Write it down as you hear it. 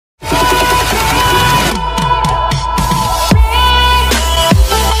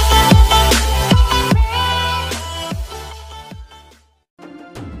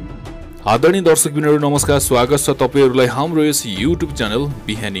आदरणीय दर्शकबिनहरु नमस्कार, स्वागत छ तपाईहरुलाई हाम्रो यस युट्युब च्यानल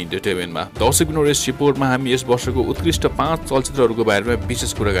बिहानी इन्टरटेनमेन्टमा। दर्शकबिनहरु, यस रिपोर्टमा हामी यस वर्षको उत्कृष्ट 5 चलचित्रहरुको बारेमा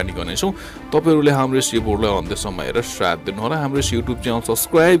विशेष कुराकानी गर्नेछौं। तपाईहरुले हाम्रो यस रिपोर्टलाई अन्त्यसम्म हेरेर साथ दिनुहोला। हाम्रो यस युट्युब च्यानल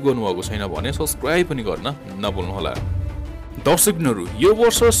सब्स्क्राइब गर्नुभएको छैन भने सब्स्क्राइब पनि गर्न नभुल्नुहोला। दर्शकबिनहरु, यो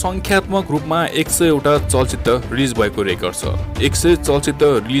वर्ष संख्यात्मक रूपमा 100 वटा चलचित्र रिलिज भएको रेकर्ड छ। 100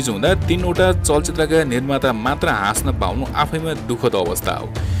 चलचित्र रिलिज हुँदा 3 वटा चलचित्रका निर्माता मात्र हाँस्न पाउनु आफैमा दुःखद अवस्था हो।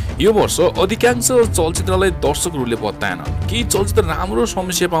 यो वर्ष अधिकांश चलचित्रलाई दर्शकहरूले बताएनन्। केही चलचित्र राम्रो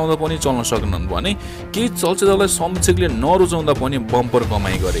समीक्षा पाउँदा पनि चल्न सकेनन् भने केही चलचित्रलाई समीक्षकले नरुचाउँदा पनि बम्पर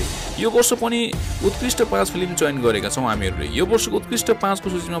कमाइ गरे। यो वर्ष पनि उत्कृष्ट 5 फिल्म चयन गरेका छौं हामीहरूले। यो वर्षको उत्कृष्ट 5 को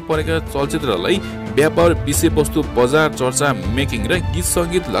सूचीमा परेका चलचित्रलाई व्यापार, विषयवस्तु, बजार, चर्चा, मेकिङ र गीत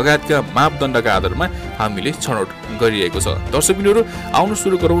संगीत लगायतका मापदण्डका आधारमा हामीले छनौट गरिएको छ। दर्शकबिनहरु, आउनु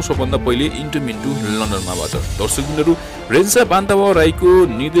सुरु गरौँ सबभन्दा पहिले इन्टु मिन्टु लन्डनमाबाट। दर्शकबिनहरु, रेन्सा बान्तावा राईको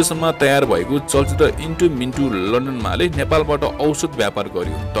निर्देशनमा तयार भएको चलचित्र इन्टु मिन्टु लन्डनमाले नेपालबाट औसत व्यापार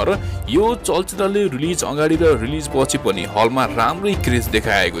गर्यो। तर यो चलचित्रले रिलिज अगाडि र रिलिज पछि पनि हलमा राम्रै क्रेज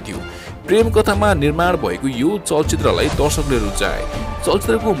देखाएको थियो। प्रेम कथामा निर्माण भएको यो चलचित्रलाई दर्शकले रुचाए।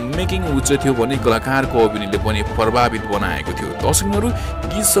 चलचित्रको मेकिङ उच्च थियो भने कलाकारको अभिनयले पनि प्रभावित बनाएको थियो। दर्शकहरू,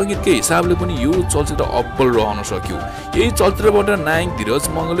 गीत संगीतकै हिसाबले पनि यो चलचित्र अब्बल रहन सक्यो। यही चलचित्रबाट नायक धीरज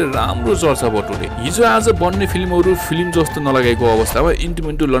मङ्गलले राम्रो चर्चा बटुले। हिजो आज बन्ने फिल्महरू फिल्म जस्तो नलागेको अवस्थामा इन्टु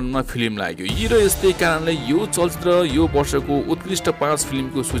मिन्टु लन्डनमा फिल्म लाग्यो। यी र यस्तै कारणले यो चलचित्र यो वर्षको उत्कृष्ट 5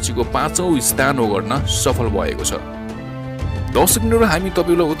 फिल्मको सूचीको 5औं स्थान ओगट्न सफल भएको छ। दर्शकबिनहरु, हामी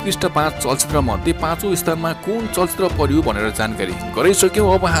तपाईलाई उत्कृष्ट 5 चलचित्र मध्ये 5औं स्थानमा कुन चलचित्र पर्यो भनेर जानकारी गराइसक्यौं।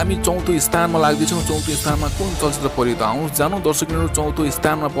 अब हामी 4औं स्थानमा लाग्दैछौं। 4औं स्थानमा कुन चलचित्र पर्यो त आउँ जानु। दर्शकबिनहरु, 4औं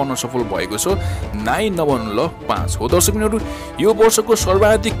स्थानमा पर्न सफल भएको छ 9.5 हो। दर्शकबिनहरु, यो वर्षको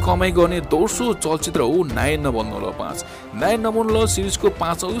सर्वाधिक कमाइ गर्ने दोस्रो चलचित्र हो 9.5। 9.5 सिरिजको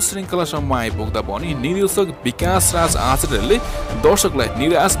 5औं श्रृंखलासम्म आइपुग्दा पनि निर्देशक विकास राज आचार्यले दर्शकलाई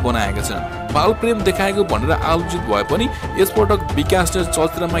निराश बनाएका छन्। बाल प्रेम देखाएको भनेर आलोचित भए पनि यसपटक विकासले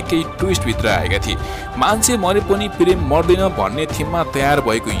चलचित्रमा केही ट्विस्ट भित्र आएका थिए। मान्छे मरे पनि प्रेम मर्दैन भन्ने थीममा तयार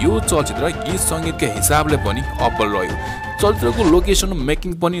भएको यो चलचित्र गीत संगीतका हिसाबले पनि अब्बल रह्यो। चलचित्रको लोकेसन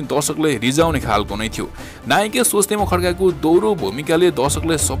मेकिङ पनि दर्शकलाई रिजाउने खालको नै थियो। नायिका सोच्नेमा खड्काको दोहोरो भूमिकाले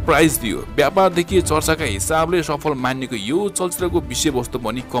दर्शकलाई सरप्राइज दियो। व्यापारदेखि चर्चाका हिसाबले सफल मानिएको यो चलचित्रको विषयवस्तु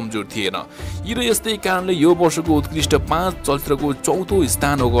पनि कमजोर थिएन। यी र यस्तै कारणले यो वर्षको उत्कृष्ट 5 चलचित्रको 4औं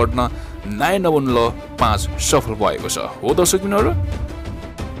स्थान ओगट्न 9.5 सफल भएको छ। हो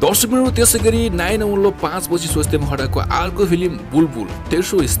दर्शकबिनहरु, त्यसैगरी 9.5 पछि सोच्दैमा खडाको अर्को फिल्म बुलबुल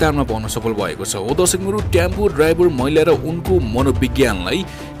तेस्रो स्थानमा पाउन सफल भएको छ। हो दर्शकबिनहरु, टेम्पो ड्राइभर महिला र उनको मनोविज्ञानलाई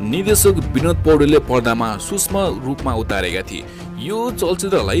निर्देशक विनोद पौडेलले पर्दामा सूक्ष्म रूपमा उतारेका थिए। यो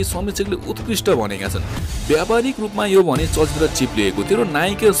चलचित्रलाई समीक्षकले उत्कृष्ट भनेका छन्। व्यावहारिक रूपमा यो भने चलचित्र चिप्लिएको थियो र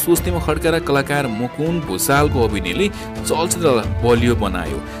नायिका सोच्नेमा खड्का र कलाकार मुकुन्द भुसालको अभिनयले चलचित्रलाई बलियो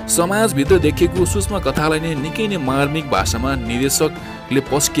बनायो। समाजभित्र देखिएको सूक्ष्म कथालाई नै निकै नै मार्मिक भाषामा निर्देशकले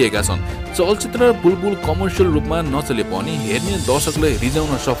पस्किएका छन्। चलचित्र बुलबुल कमर्सियल रूपमा नचले पनि हेर्ने दर्शकलाई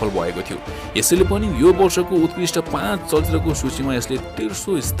रिजाउन सफल भएको थियो। यसैले पनि यो वर्षको उत्कृष्ट 5 चलचित्रको सूचीमा यसले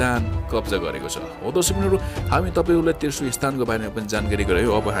तेस्रो स्थान कब्जा गरेको छ। हो दर्शकबिनहरु, हामी तपाईहरुलाई तेस्रो स्थानको बारेमा पनि जानकारी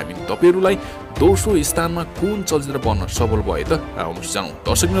गरायौं। अब हामी तपाईहरुलाई दोस्रो स्थानमा कुन चलचित्र पर्न सफल भयो त आउनुहोस् जाउँ।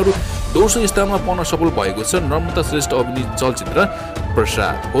 दर्शकबिनहरु, दोस्रो स्थानमा पर्न सफल भएको छ नम्रता श्रेष्ठ अभिनीत चलचित्र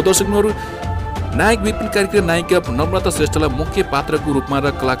प्रसाद। हो दर्शकबिनहरु, नायक विपिन कार्की र नायिका नम्रता श्रेष्ठलाई मुख्य पात्रको रूपमा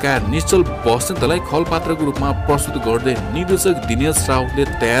र कलाकार निश्चल बस्नेतलाई खल पात्रको रूपमा प्रस्तुत गर्दै निर्देशक दिनेश राउतले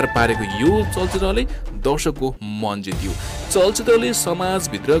तयार पारेको यो चलचित्रले दर्शकको मन जित्यो। चलचित्रले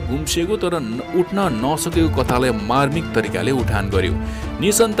समाजभित्र गुम्सिएको तर उठ्न नसकेको कथालाई मार्मिक तरिकाले उठान गर्यो।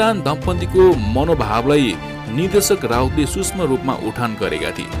 निसन्तान दम्पतिको मनोभावलाई निर्देशक राउतले सूक्ष्म रूपमा उठान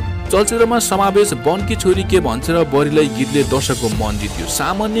गरेका थिए। चलचित्रमा समावेश बनकी छोरी के भन्छ र बरीलाई गीतले दर्शकको मन जित्यो।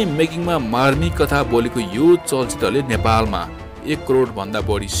 सामान्य मेकिङमा मार्मिक कथा बोलेको यो चलचित्रले नेपालमा 1 करोड भन्दा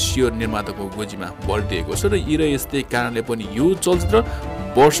बढी शेयर निर्माताको गोजीमा बढिदिएको छ र यी र यस्तै कारणले पनि यो चलचित्र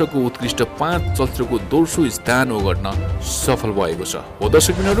वर्षको उत्कृष्ट 5 चलचित्रको दोस्रो स्थान ओगट्न सफल भएको छ। हो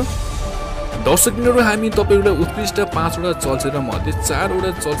दर्शकबिनहरु, हामी तपाईहरुलाई उत्कृष्ट 5 वटा चलचित्र मध्ये 4 वटा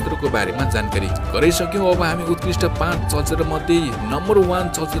चलचित्रको बारेमा जानकारी गराइसक्यौं। अब हामी उत्कृष्ट 5 चलचित्र मध्ये नम्बर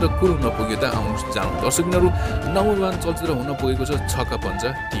 1 चलचित्र कुन हुन पुग्यो त आउनुहोस् जाउँ। दर्शकबिनहरु, नम्बर 1 चलचित्र हुन पुगेको छ छक्का पञ्जा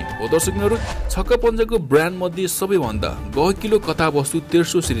 3। हो दर्शकबिनहरु, छक्का पञ्जाको ब्रान्ड मध्ये सबैभन्दा गहकिलो कथावस्तु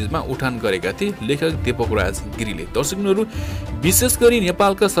तेस्रो सिरिजमा उठान गरेका थिए लेखक दीपक राज गिरीले। दर्शकबिनहरु, विशेष गरी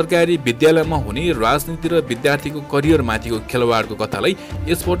नेपालका सरकारी विद्यालयमा हुने राजनीति र विद्यार्थीको करियर माथिको खेलवाडको कथालाई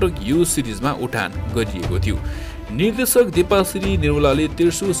यसपटक यो सिरिजमा उठान गरिएको थियो। निर्देशक दीपाश्री निर्मलाले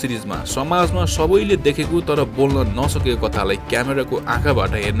त्रिशुल सिरिजमा समाजमा सबैले देखेको तर बोल्न नसकेको कथालाई क्यामेराको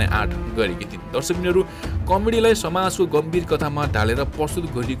आँखाबाट हेर्ने आँट गरेकी थिइन्। दर्शकबिनहरू, कमेडीलाई समाजको गम्भीर कथामा ढालेर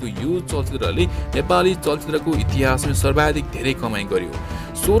प्रस्तुत गरिएको यो चलचित्रले नेपाली चलचित्रको इतिहासमा सर्वाधिक धेरै कमाइ गर्यो।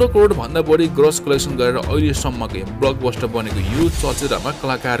 16 करोड भन्दा बढी ग्रस कलेक्सन गरेर अहिलेसम्मकै ब्लकबस्टर बनेको यो चलचित्रमा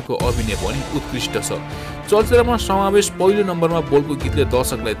कलाकारको अभिनय पनि उत्कृष्ट छ। चलचित्रमा समावेश पहिलो नम्बरमा बोलको गीतले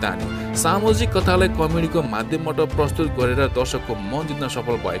दर्शकलाई तान्यो। सामाजिक कथालाई कमेडीको माध्यमबाट प्रस्तुत गरेर दर्शकको मन जित्न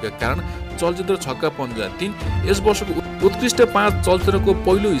सफल भएका कारण चलचित्र छक्का पञ्जा 3 यस वर्षको उत्कृष्ट 5 चलचित्रको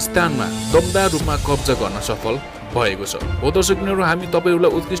पहिलो स्थानमा दमदार रूपमा कब्जा गर्न सफल भएको छ। हो दर्शकबिनहरू, हामी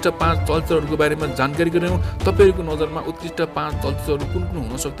तपाईहरुलाई उत्कृष्ट 5 चलचित्रहरूको बारेमा जानकारी गरायौं। तपाईहरुको नजरमा उत्कृष्ट 5 चलचित्रहरू कुन कुन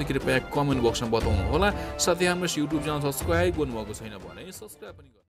हुन सक्छ कृपया कमेन्ट बक्समा बताउनु होला। साथै हाम्रो YouTube च्यानल सब्स्क्राइब गर्नुभएको छैन भने सब्स्क्राइब पनि